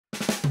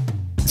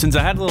Since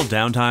I had a little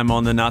downtime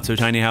on the not so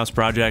tiny house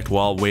project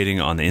while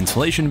waiting on the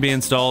insulation to be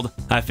installed,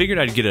 I figured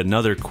I'd get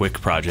another quick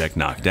project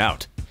knocked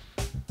out.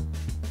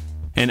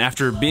 And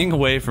after being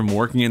away from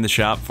working in the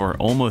shop for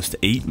almost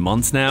 8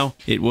 months now,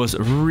 it was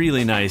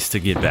really nice to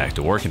get back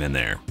to working in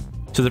there.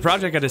 So the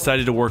project I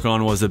decided to work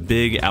on was a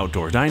big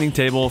outdoor dining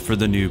table for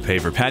the new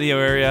paver patio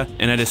area,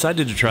 and I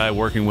decided to try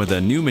working with a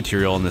new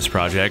material in this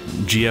project,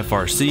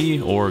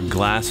 GFRC, or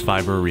glass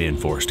fiber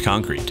reinforced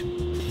concrete.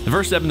 The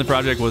first step in the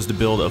project was to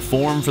build a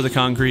form for the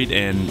concrete,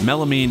 and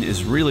melamine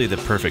is really the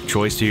perfect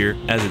choice here,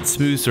 as its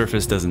smooth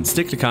surface doesn't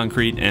stick to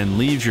concrete and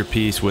leaves your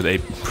piece with a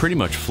pretty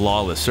much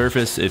flawless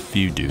surface if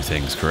you do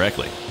things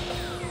correctly.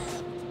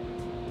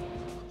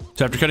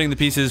 So after cutting the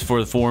pieces for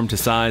the form to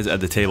size at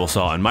the table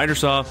saw and miter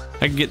saw,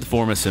 I could get the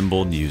form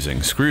assembled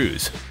using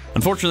screws.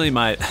 Unfortunately,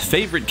 my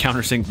favorite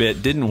countersink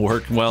bit didn't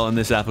work well in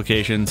this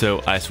application,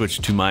 so I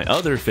switched to my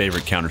other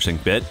favorite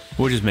countersink bit,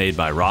 which is made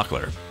by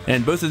Rockler.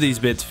 And both of these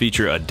bits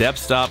feature a depth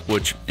stop,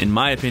 which in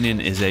my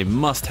opinion is a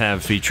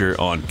must-have feature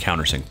on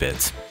countersink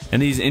bits.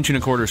 And these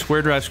 1¼ inch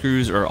square drive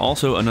screws are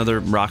also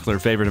another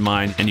Rockler favorite of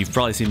mine, and you've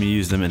probably seen me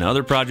use them in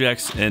other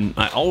projects, and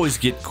I always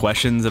get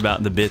questions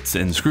about the bits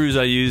and screws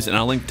I use, and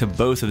I'll link to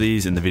both of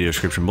these in the video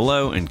description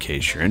below in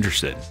case you're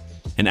interested.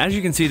 And as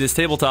you can see, this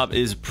tabletop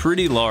is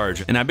pretty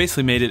large, and I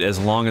basically made it as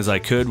long as I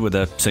could with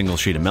a single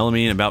sheet of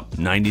melamine, about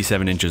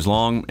 97 inches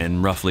long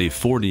and roughly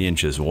 40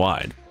 inches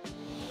wide.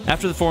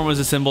 After the form was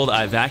assembled,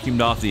 I vacuumed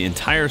off the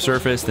entire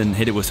surface, then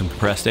hit it with some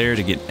compressed air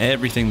to get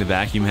everything the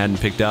vacuum hadn't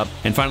picked up,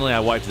 and finally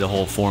I wiped the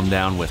whole form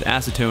down with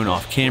acetone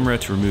off camera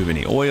to remove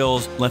any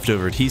oils,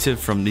 leftover adhesive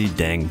from the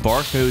dang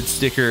barcode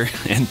sticker,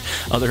 and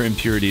other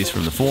impurities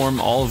from the form,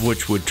 all of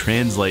which would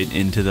translate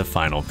into the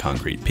final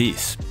concrete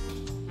piece.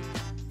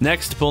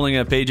 Next, pulling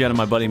a page out of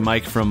my buddy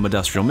Mike from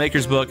Industrial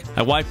Maker's book,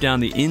 I wiped down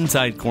the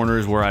inside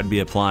corners where I'd be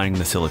applying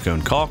the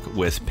silicone caulk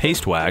with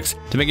paste wax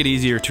to make it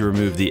easier to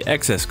remove the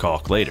excess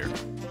caulk later.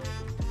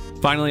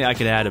 Finally, I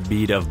could add a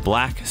bead of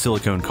black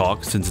silicone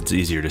caulk, since it's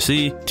easier to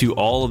see, to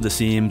all of the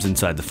seams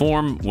inside the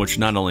form, which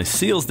not only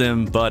seals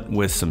them, but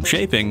with some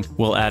shaping,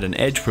 will add an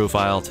edge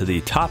profile to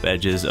the top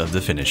edges of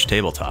the finished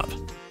tabletop.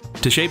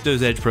 To shape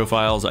those edge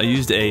profiles, I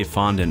used a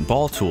fondant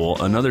ball tool,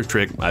 another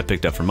trick I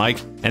picked up from Mike,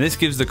 and this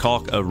gives the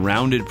caulk a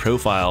rounded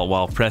profile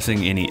while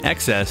pressing any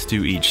excess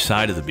to each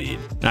side of the bead.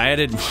 I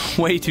added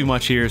way too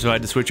much here, so I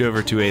had to switch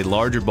over to a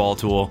larger ball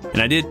tool,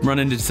 and I did run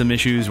into some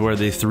issues where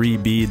the 3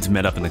 beads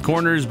met up in the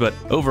corners, but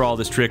overall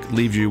this trick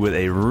leaves you with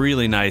a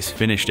really nice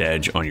finished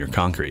edge on your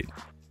concrete.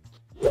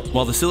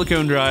 While the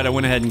silicone dried, I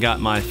went ahead and got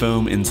my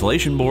foam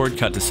insulation board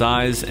cut to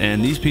size,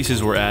 and these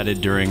pieces were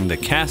added during the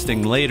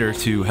casting later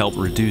to help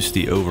reduce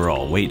the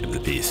overall weight of the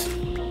piece.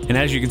 And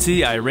as you can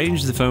see, I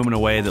arranged the foam in a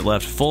way that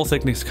left full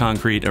thickness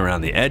concrete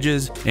around the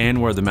edges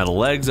and where the metal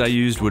legs I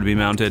used would be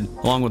mounted,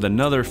 along with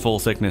another full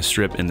thickness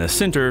strip in the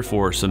center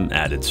for some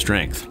added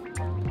strength.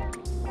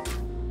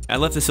 I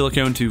left the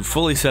silicone to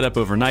fully set up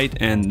overnight,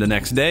 and the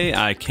next day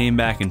I came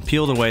back and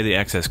peeled away the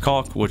excess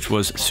caulk, which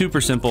was super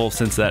simple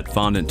since that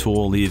fondant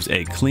tool leaves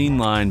a clean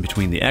line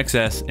between the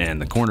excess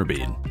and the corner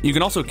bead. You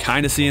can also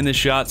kind of see in this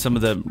shot some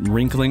of the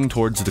wrinkling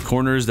towards the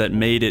corners that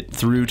made it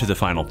through to the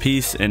final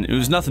piece, and it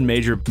was nothing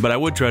major, but I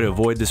would try to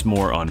avoid this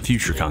more on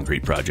future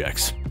concrete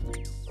projects.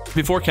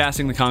 Before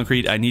casting the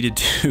concrete, I needed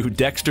to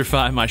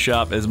dextrify my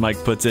shop, as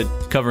Mike puts it,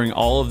 covering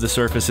all of the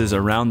surfaces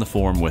around the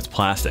form with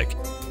plastic.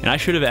 And I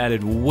should have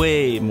added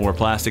way more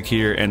plastic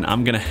here, and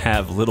I'm gonna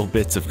have little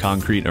bits of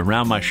concrete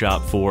around my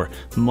shop for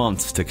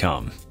months to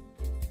come.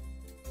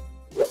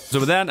 So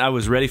with that, I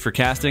was ready for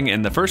casting,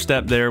 and the first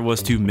step there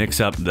was to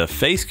mix up the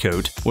face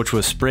coat, which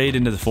was sprayed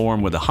into the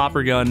form with a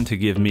hopper gun to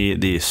give me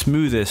the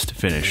smoothest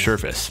finished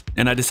surface.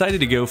 And I decided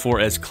to go for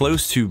as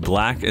close to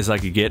black as I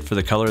could get for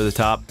the color of the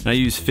top, and I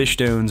used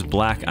Fishstone's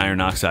black iron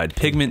oxide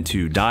pigment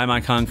to dye my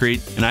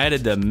concrete, and I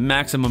added the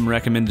maximum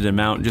recommended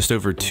amount, just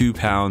over 2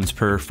 pounds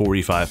per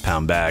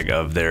 45-pound bag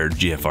of their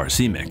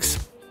GFRC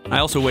mix. I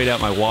also weighed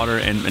out my water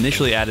and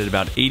initially added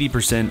about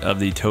 80%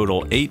 of the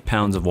total 8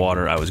 pounds of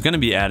water I was going to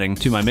be adding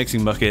to my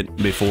mixing bucket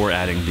before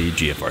adding the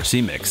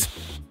GFRC mix.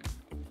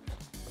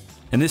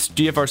 And this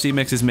GFRC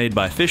mix is made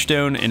by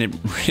Fishstone, and it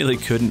really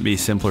couldn't be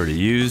simpler to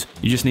use.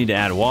 You just need to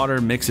add water,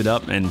 mix it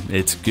up, and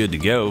it's good to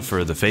go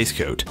for the face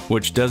coat,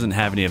 which doesn't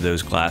have any of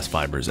those glass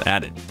fibers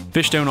added.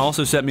 Fishstone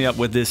also set me up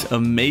with this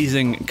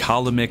amazing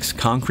Columix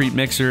concrete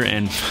mixer,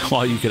 and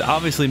while you could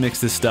obviously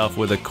mix this stuff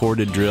with a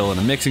corded drill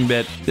and a mixing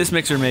bit, this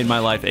mixer made my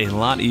life a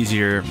lot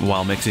easier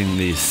while mixing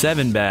the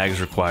 7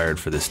 bags required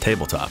for this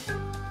tabletop.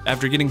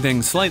 After getting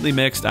things slightly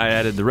mixed, I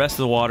added the rest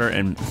of the water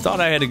and thought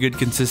I had a good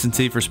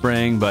consistency for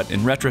spraying, but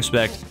in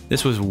retrospect,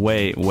 this was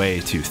way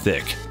too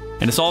thick.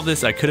 And to solve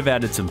this, I could have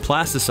added some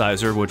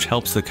plasticizer, which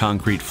helps the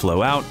concrete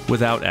flow out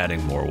without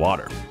adding more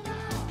water.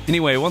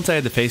 Anyway, once I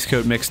had the face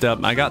coat mixed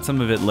up, I got some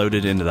of it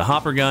loaded into the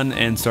hopper gun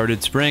and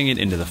started spraying it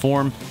into the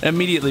form,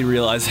 immediately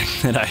realizing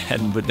that I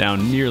hadn't put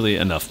down nearly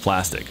enough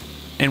plastic.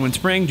 And when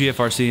spraying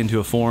GFRC into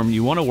a form,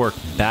 you want to work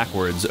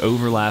backwards,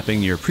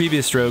 overlapping your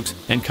previous strokes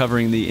and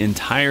covering the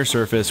entire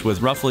surface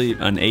with roughly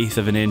 1/8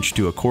 of an inch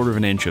to 1/4 of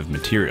an inch of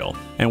material.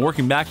 And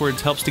working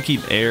backwards helps to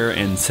keep air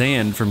and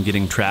sand from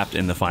getting trapped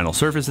in the final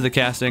surface of the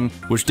casting,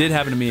 which did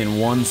happen to me in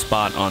one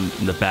spot on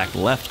the back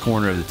left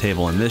corner of the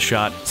table in this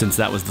shot, since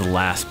that was the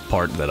last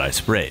part that I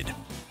sprayed.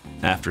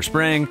 After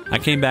spraying, I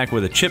came back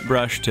with a chip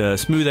brush to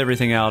smooth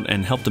everything out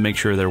and help to make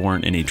sure there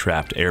weren't any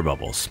trapped air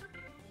bubbles.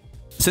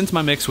 Since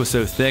my mix was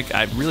so thick,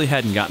 I really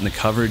hadn't gotten the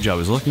coverage I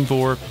was looking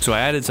for, so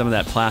I added some of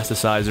that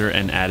plasticizer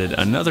and added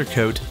another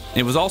coat.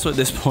 It was also at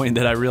this point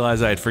that I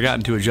realized I had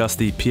forgotten to adjust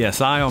the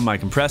PSI on my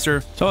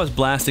compressor, so I was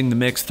blasting the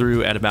mix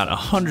through at about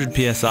 100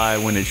 PSI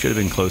when it should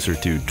have been closer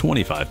to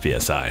 25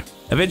 PSI.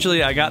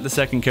 Eventually, I got the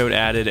second coat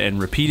added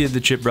and repeated the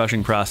chip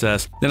brushing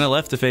process. Then I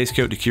left the face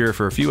coat to cure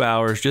for a few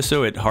hours just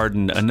so it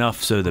hardened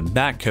enough so the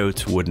back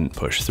coats wouldn't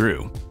push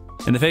through.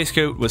 And the face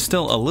coat was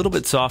still a little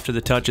bit soft to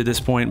the touch at this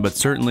point, but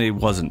certainly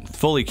wasn't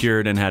fully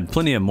cured and had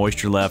plenty of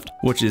moisture left,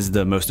 which is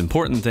the most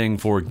important thing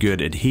for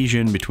good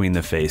adhesion between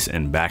the face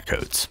and back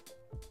coats.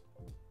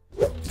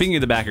 Speaking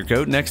of the backer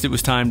coat, next it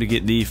was time to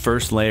get the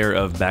first layer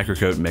of backer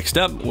coat mixed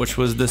up, which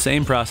was the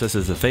same process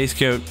as the face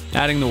coat,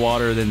 adding the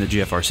water, then the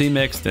GFRC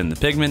mix, then the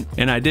pigment,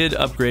 and I did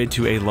upgrade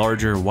to a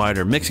larger,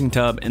 wider mixing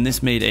tub, and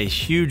this made a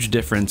huge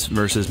difference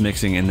versus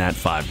mixing in that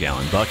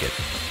 5-gallon bucket.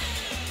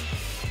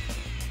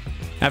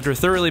 After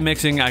thoroughly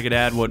mixing, I could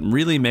add what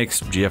really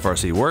makes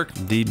GFRC work,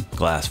 the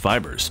glass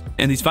fibers.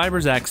 And these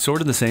fibers act sort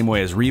of the same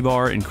way as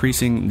rebar,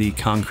 increasing the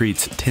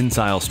concrete's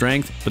tensile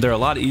strength, but they're a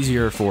lot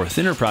easier for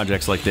thinner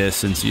projects like this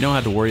since you don't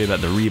have to worry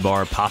about the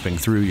rebar popping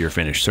through your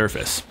finished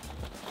surface.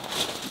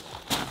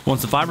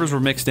 Once the fibers were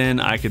mixed in,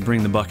 I could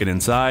bring the bucket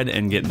inside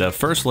and get the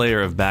first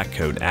layer of back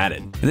coat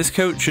added. And this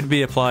coat should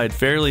be applied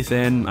fairly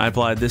thin. I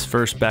applied this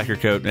first backer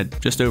coat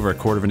at just over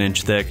 1/4 of an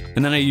inch thick,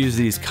 and then I used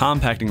these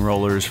compacting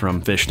rollers from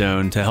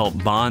Fishstone to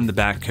help bond the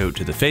back coat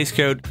to the face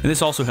coat, and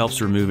this also helps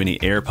to remove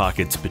any air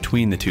pockets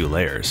between the two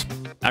layers.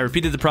 I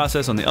repeated the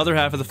process on the other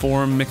half of the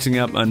form, mixing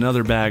up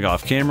another bag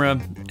off camera,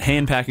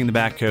 hand packing the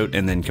back coat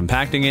and then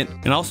compacting it,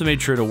 and also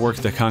made sure to work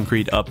the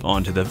concrete up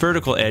onto the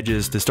vertical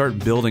edges to start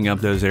building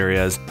up those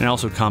areas, and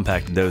also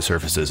compacted those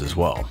surfaces as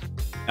well.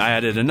 I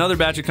added another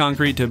batch of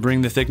concrete to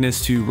bring the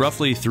thickness to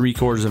roughly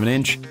 3/4 of an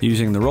inch,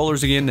 using the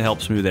rollers again to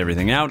help smooth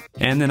everything out,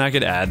 and then I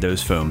could add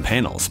those foam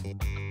panels.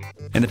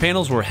 And the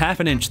panels were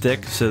 1/2 inch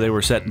thick, so they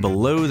were set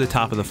below the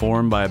top of the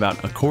form by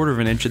about 1/4 of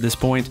an inch at this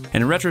point.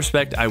 And in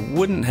retrospect, I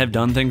wouldn't have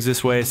done things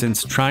this way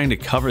since trying to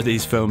cover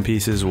these foam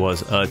pieces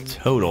was a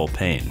total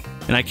pain.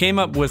 And I came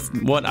up with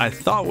what I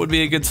thought would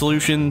be a good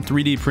solution,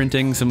 3D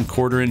printing some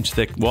 1/4 inch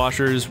thick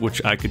washers,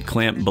 which I could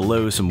clamp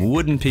below some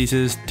wooden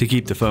pieces to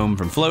keep the foam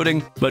from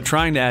floating, but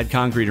trying to add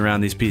concrete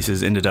around these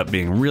pieces ended up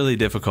being really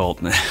difficult,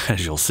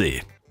 as you'll see.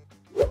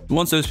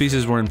 Once those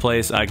pieces were in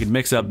place, I could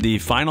mix up the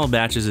final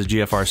batches of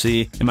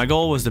GFRC, and my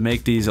goal was to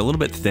make these a little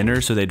bit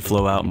thinner so they'd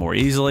flow out more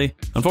easily.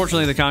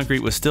 Unfortunately, the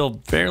concrete was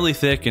still fairly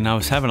thick, and I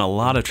was having a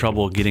lot of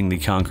trouble getting the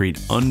concrete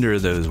under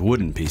those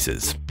wooden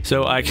pieces.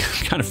 So I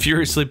kind of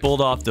furiously pulled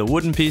off the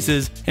wooden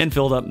pieces and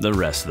filled up the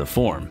rest of the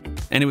form.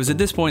 And it was at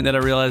this point that I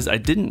realized I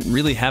didn't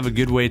really have a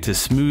good way to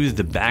smooth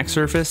the back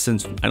surface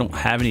since I don't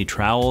have any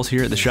trowels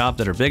here at the shop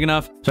that are big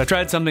enough. So I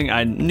tried something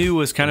I knew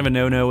was kind of a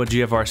no-no with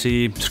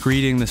GFRC,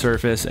 screeding the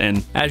surface,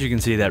 and as you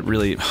can see, that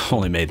really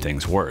only made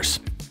things worse.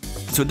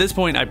 So at this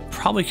point, I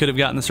probably could have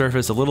gotten the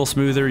surface a little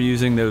smoother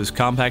using those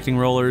compacting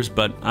rollers,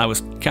 but I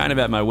was kind of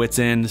at my wit's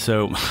end,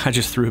 so I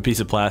just threw a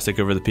piece of plastic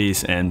over the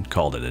piece and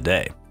called it a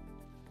day.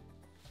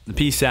 The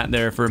piece sat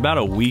there for about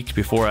a week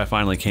before I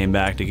finally came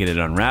back to get it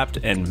unwrapped,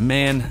 and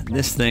man,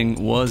 this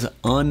thing was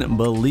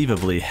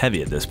unbelievably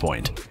heavy at this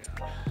point.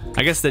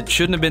 I guess that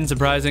shouldn't have been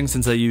surprising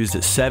since I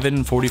used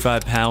 7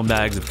 45-pound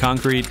bags of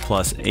concrete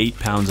plus 8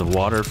 pounds of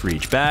water for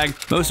each bag,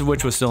 most of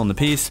which was still in the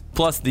piece,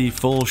 plus the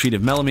full sheet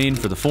of melamine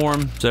for the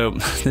form, so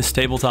this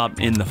tabletop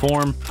in the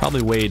form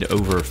probably weighed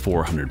over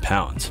 400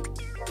 pounds.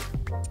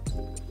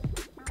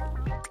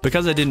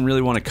 Because I didn't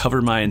really want to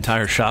cover my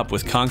entire shop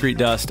with concrete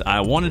dust,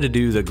 I wanted to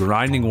do the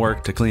grinding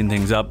work to clean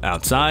things up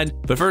outside,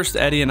 but first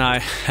Eddie and I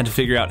had to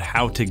figure out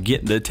how to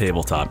get the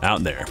tabletop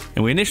out there.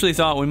 And we initially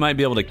thought we might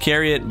be able to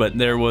carry it, but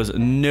there was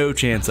no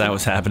chance that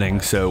was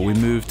happening, so we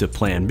moved to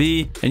plan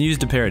B and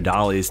used a pair of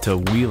dollies to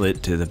wheel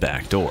it to the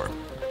back door.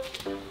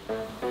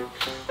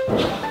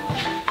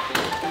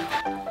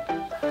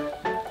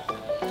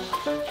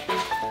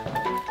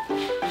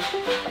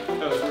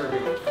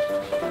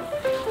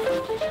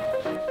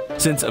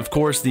 Since, of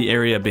course, the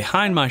area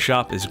behind my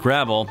shop is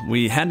gravel,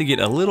 we had to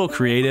get a little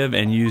creative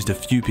and used a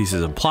few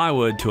pieces of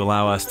plywood to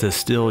allow us to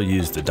still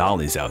use the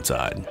dollies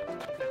outside.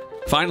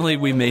 Finally,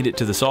 we made it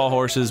to the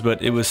sawhorses,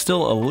 but it was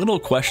still a little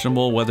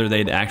questionable whether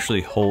they'd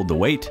actually hold the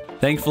weight.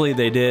 Thankfully,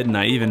 they did, and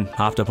I even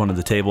hopped up onto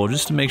the table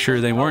just to make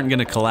sure they weren't going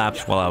to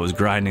collapse while I was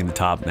grinding the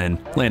top and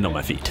land on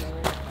my feet.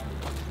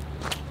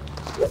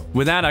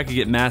 With that, I could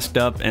get masked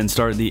up and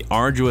start the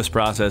arduous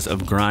process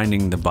of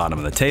grinding the bottom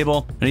of the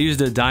table. And I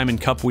used a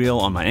diamond cup wheel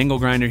on my angle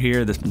grinder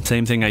here, the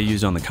same thing I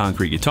used on the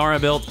concrete guitar I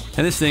built,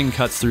 and this thing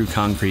cuts through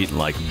concrete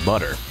like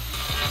butter.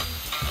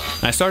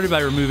 I started by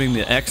removing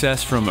the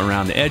excess from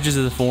around the edges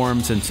of the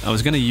form, since I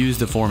was going to use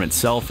the form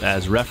itself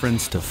as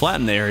reference to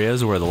flatten the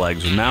areas where the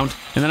legs would mount,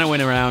 and then I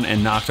went around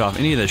and knocked off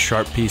any of the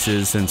sharp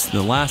pieces, since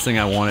the last thing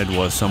I wanted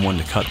was someone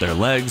to cut their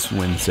legs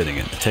when sitting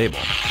at the table.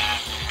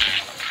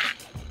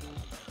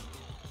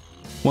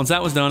 Once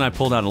that was done, I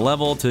pulled out a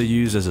level to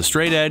use as a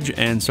straight edge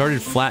and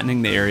started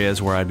flattening the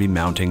areas where I'd be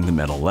mounting the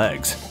metal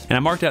legs. And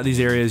I marked out these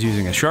areas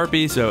using a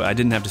Sharpie so I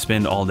didn't have to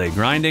spend all day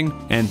grinding,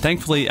 and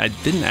thankfully I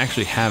didn't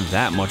actually have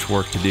that much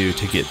work to do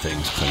to get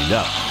things cleaned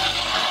up.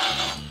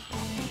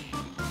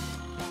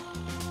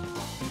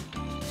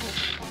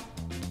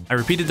 I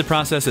repeated the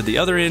process at the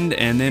other end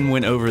and then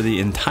went over the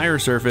entire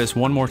surface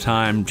one more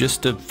time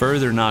just to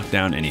further knock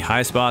down any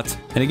high spots.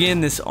 And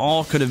again, this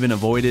all could have been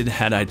avoided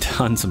had I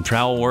done some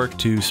trowel work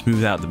to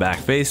smooth out the back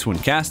face when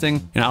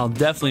casting, and I'll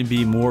definitely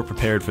be more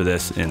prepared for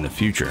this in the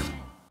future.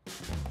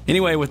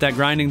 Anyway, with that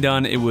grinding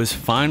done, it was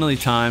finally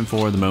time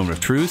for the moment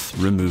of truth,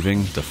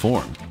 removing the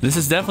form. This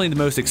is definitely the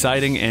most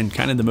exciting and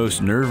kind of the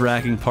most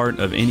nerve-wracking part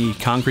of any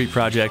concrete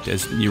project,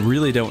 as you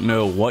really don't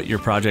know what your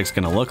project's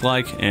going to look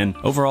like, and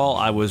overall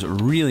I was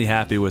really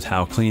happy with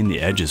how clean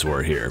the edges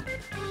were here.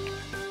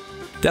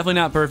 Definitely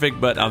not perfect,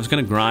 but I was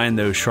going to grind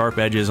those sharp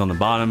edges on the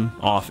bottom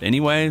off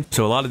anyway,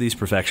 so a lot of these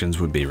imperfections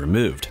would be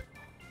removed.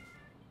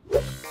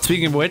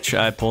 Speaking of which,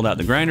 I pulled out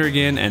the grinder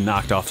again and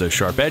knocked off those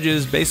sharp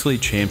edges, basically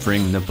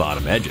chamfering the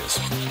bottom edges.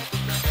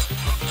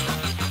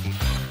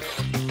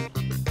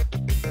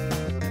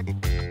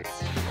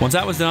 Once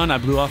that was done, I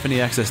blew off any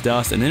excess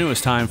dust, and then it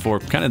was time for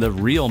kind of the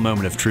real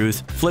moment of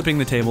truth, flipping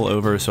the table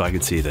over so I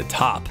could see the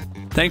top.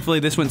 Thankfully,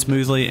 this went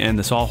smoothly and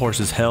the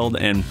sawhorses held,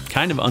 and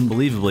kind of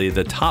unbelievably,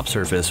 the top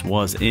surface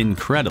was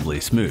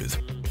incredibly smooth.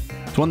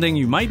 One thing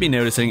you might be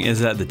noticing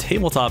is that the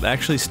tabletop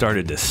actually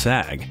started to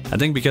sag. I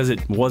think because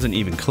it wasn't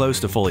even close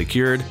to fully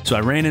cured, so I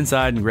ran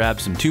inside and grabbed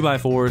some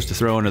 2x4s to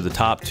throw under the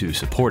top to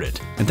support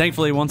it. And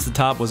thankfully, once the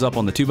top was up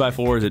on the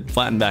 2x4s, it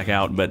flattened back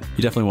out, but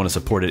you definitely want to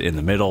support it in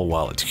the middle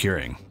while it's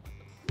curing.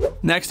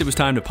 Next, it was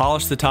time to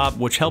polish the top,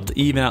 which helped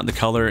even out the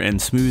color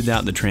and smoothed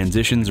out the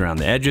transitions around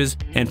the edges.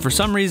 And for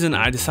some reason,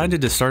 I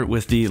decided to start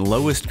with the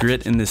lowest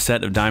grit in this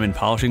set of diamond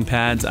polishing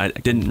pads. I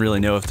didn't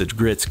really know if the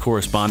grits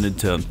corresponded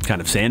to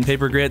kind of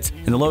sandpaper grits,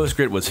 and the lowest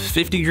grit was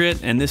 50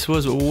 grit, and this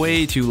was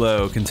way too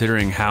low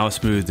considering how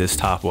smooth this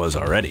top was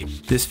already.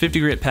 This 50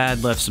 grit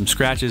pad left some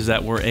scratches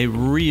that were a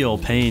real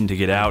pain to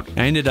get out.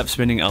 I ended up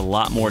spending a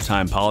lot more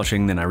time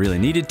polishing than I really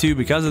needed to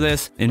because of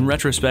this. In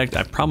retrospect,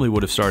 I probably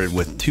would have started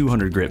with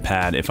 200 grit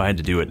pad if I had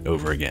to do it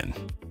over again.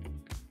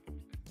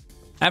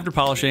 After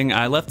polishing,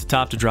 I left the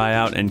top to dry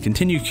out and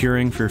continue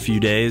curing for a few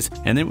days,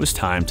 and it was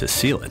time to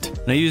seal it.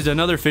 And I used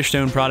another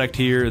Fishstone product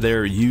here,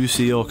 their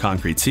U-Seal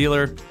concrete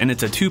sealer, and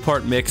it's a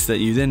two-part mix that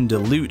you then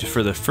dilute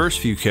for the first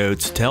few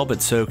coats to help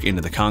it soak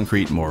into the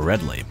concrete more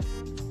readily.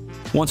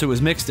 Once it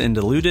was mixed and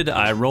diluted,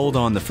 I rolled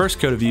on the first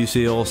coat of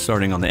U-Seal,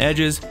 starting on the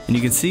edges, and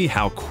you can see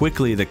how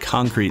quickly the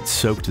concrete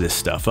soaked this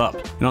stuff up.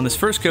 And on this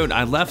first coat,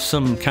 I left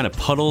some kind of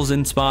puddles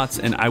in spots,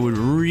 and I would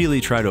really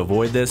try to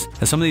avoid this,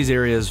 as some of these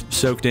areas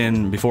soaked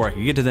in before I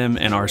could get to them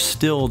and are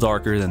still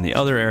darker than the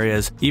other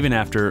areas, even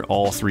after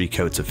all 3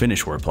 coats of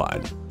finish were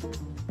applied.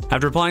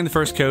 After applying the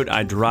first coat,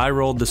 I dry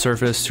rolled the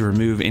surface to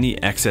remove any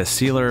excess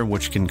sealer,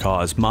 which can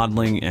cause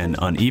mottling and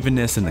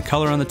unevenness in the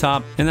color on the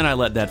top, and then I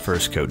let that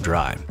first coat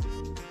dry.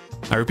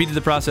 I repeated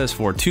the process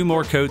for 2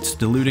 more coats,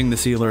 diluting the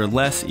sealer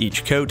less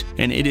each coat,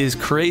 and it is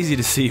crazy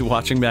to see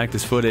watching back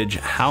this footage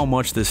how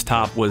much this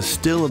top was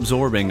still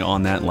absorbing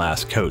on that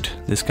last coat.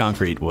 This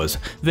concrete was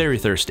very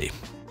thirsty.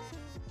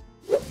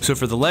 So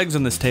for the legs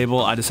on this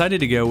table, I decided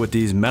to go with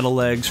these metal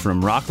legs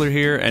from Rockler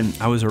here, and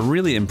I was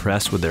really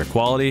impressed with their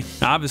quality.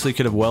 I obviously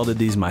could have welded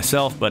these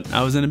myself, but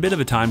I was in a bit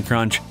of a time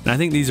crunch, and I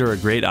think these are a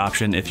great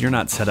option if you're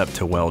not set up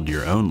to weld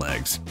your own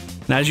legs.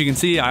 Now, as you can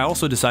see, I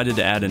also decided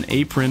to add an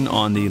apron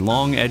on the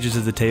long edges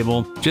of the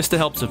table just to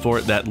help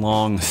support that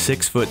long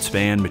 6-foot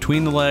span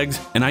between the legs,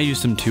 and I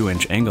used some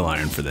 2-inch angle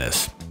iron for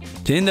this.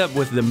 To end up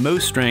with the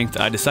most strength,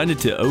 I decided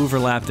to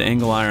overlap the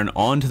angle iron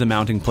onto the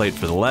mounting plate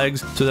for the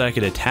legs so that I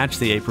could attach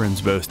the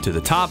aprons both to the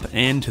top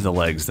and to the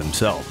legs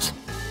themselves.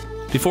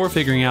 Before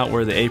figuring out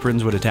where the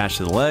aprons would attach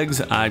to the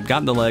legs, I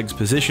got the legs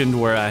positioned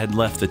where I had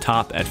left the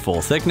top at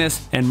full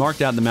thickness and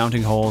marked out the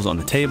mounting holes on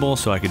the table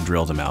so I could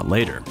drill them out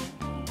later.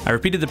 I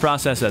repeated the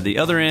process at the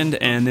other end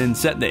and then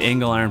set the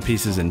angle iron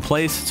pieces in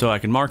place so I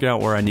could mark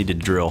out where I needed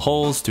to drill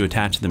holes to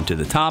attach them to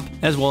the top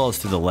as well as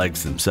to the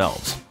legs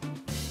themselves.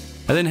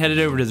 I then headed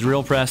over to the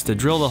drill press to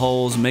drill the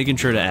holes, making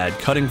sure to add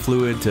cutting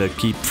fluid to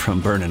keep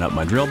from burning up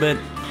my drill bit.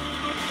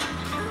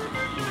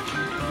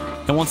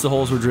 And once the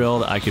holes were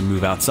drilled, I could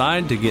move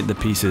outside to get the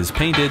pieces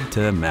painted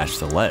to match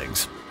the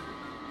legs.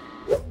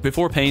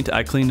 Before paint,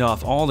 I cleaned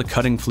off all the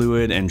cutting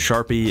fluid and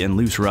Sharpie and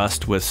loose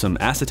rust with some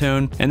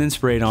acetone and then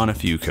sprayed on a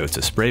few coats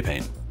of spray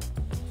paint.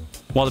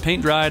 While the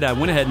paint dried, I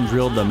went ahead and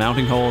drilled the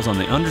mounting holes on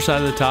the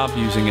underside of the top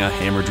using a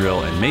hammer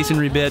drill and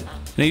masonry bit.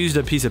 And I used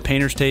a piece of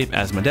painter's tape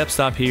as my depth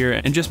stop here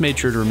and just made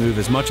sure to remove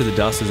as much of the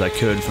dust as I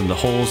could from the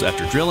holes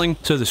after drilling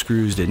so the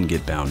screws didn't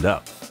get bound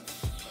up.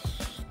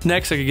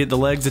 Next, I could get the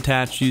legs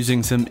attached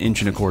using some 1¼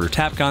 inch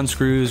Tapcon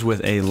screws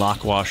with a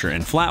lock washer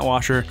and flat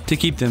washer to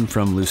keep them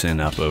from loosening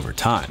up over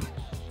time.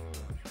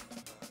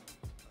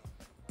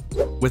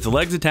 With the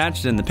legs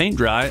attached and the paint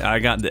dry, I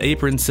got the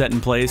apron set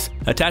in place,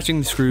 attaching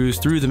the screws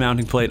through the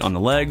mounting plate on the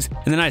legs,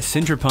 and then I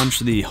center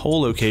punched the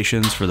hole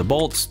locations for the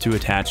bolts to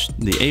attach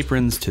the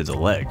aprons to the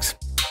legs.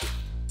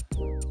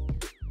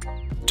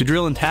 To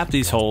drill and tap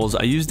these holes,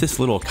 I used this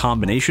little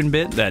combination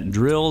bit that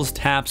drills,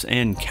 taps,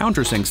 and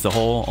countersinks the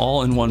hole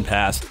all in one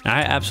pass. And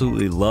I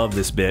absolutely love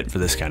this bit for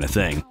this kind of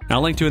thing.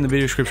 I'll link to it in the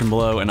video description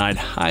below, and I'd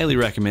highly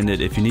recommend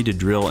it if you need to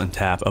drill and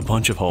tap a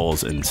bunch of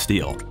holes in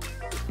steel.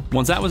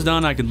 Once that was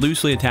done, I could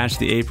loosely attach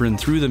the apron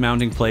through the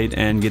mounting plate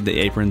and get the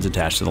aprons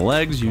attached to the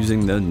legs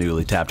using the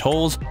newly tapped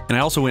holes. And I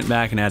also went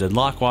back and added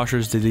lock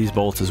washers to these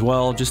bolts as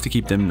well, just to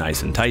keep them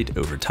nice and tight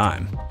over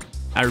time.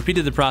 I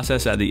repeated the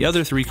process at the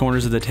other 3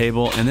 corners of the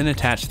table and then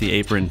attached the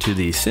apron to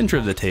the center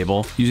of the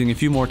table using a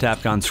few more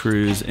Tapcon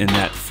screws in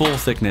that full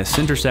thickness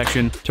center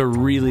section to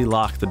really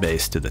lock the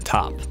base to the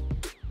top.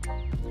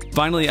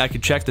 Finally, I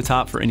could check the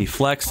top for any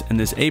flex, and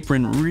this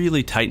apron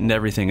really tightened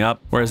everything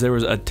up, whereas there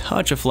was a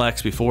touch of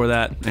flex before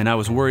that, and I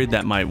was worried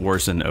that might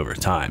worsen over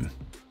time.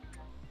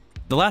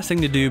 The last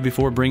thing to do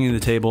before bringing the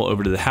table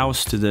over to the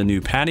house to the new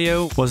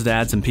patio was to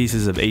add some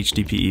pieces of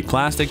HDPE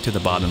plastic to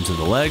the bottoms of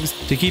the legs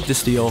to keep the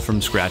steel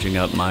from scratching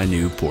up my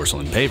new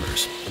porcelain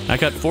pavers. I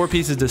cut 4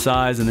 pieces to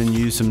size and then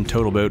used some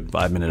Total Boat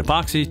 5-minute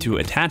epoxy to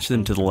attach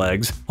them to the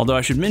legs, although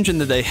I should mention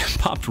that they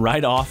popped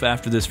right off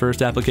after this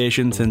first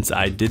application since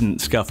I didn't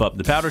scuff up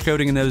the powder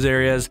coating in those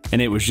areas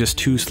and it was just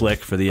too slick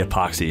for the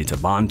epoxy to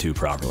bond to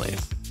properly.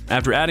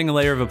 After adding a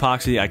layer of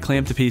epoxy, I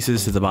clamped the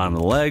pieces to the bottom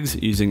of the legs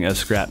using a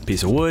scrap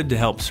piece of wood to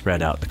help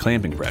spread out the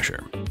clamping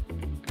pressure.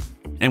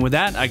 And with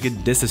that, I could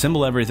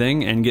disassemble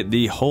everything and get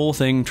the whole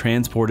thing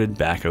transported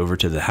back over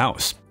to the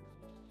house.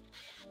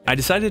 I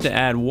decided to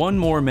add one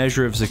more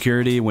measure of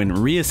security when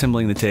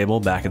reassembling the table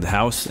back at the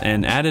house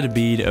and added a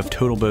bead of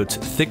Total Boat's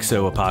Thick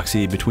Sew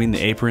epoxy between the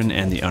apron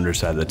and the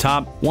underside of the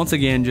top, once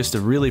again just to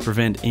really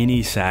prevent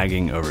any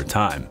sagging over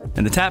time.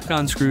 And the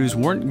Tapcon screws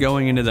weren't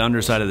going into the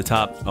underside of the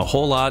top a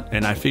whole lot,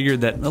 and I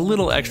figured that a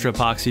little extra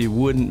epoxy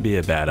wouldn't be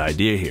a bad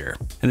idea here.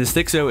 And this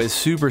Thick Sew is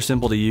super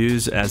simple to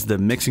use as the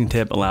mixing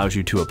tip allows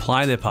you to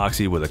apply the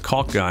epoxy with a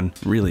caulk gun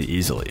really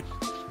easily.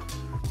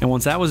 And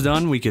once that was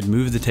done, we could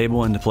move the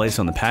table into place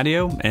on the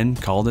patio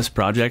and call this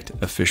project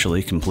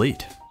officially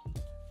complete.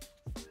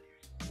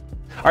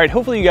 All right,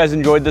 hopefully you guys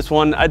enjoyed this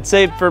one. I'd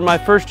say for my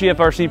first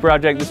GFRC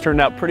project, this turned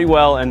out pretty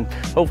well, and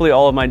hopefully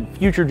all of my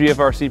future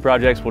GFRC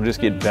projects will just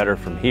get better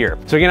from here.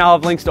 So again, I'll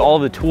have links to all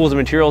of the tools and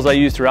materials I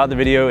use throughout the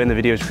video in the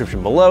video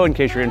description below in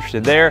case you're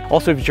interested there.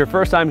 Also, if it's your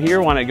first time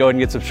here, why not go ahead and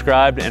get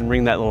subscribed and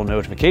ring that little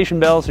notification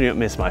bell so you don't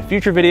miss my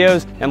future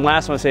videos. And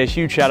last, I want to say a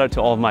huge shout out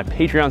to all of my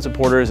Patreon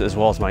supporters as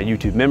well as my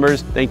YouTube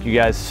members. Thank you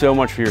guys so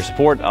much for your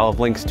support. I'll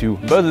have links to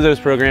both of those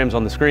programs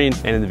on the screen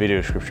and in the video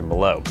description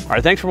below. All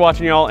right, thanks for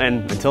watching y'all,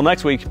 and until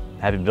next week,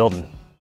 happy building.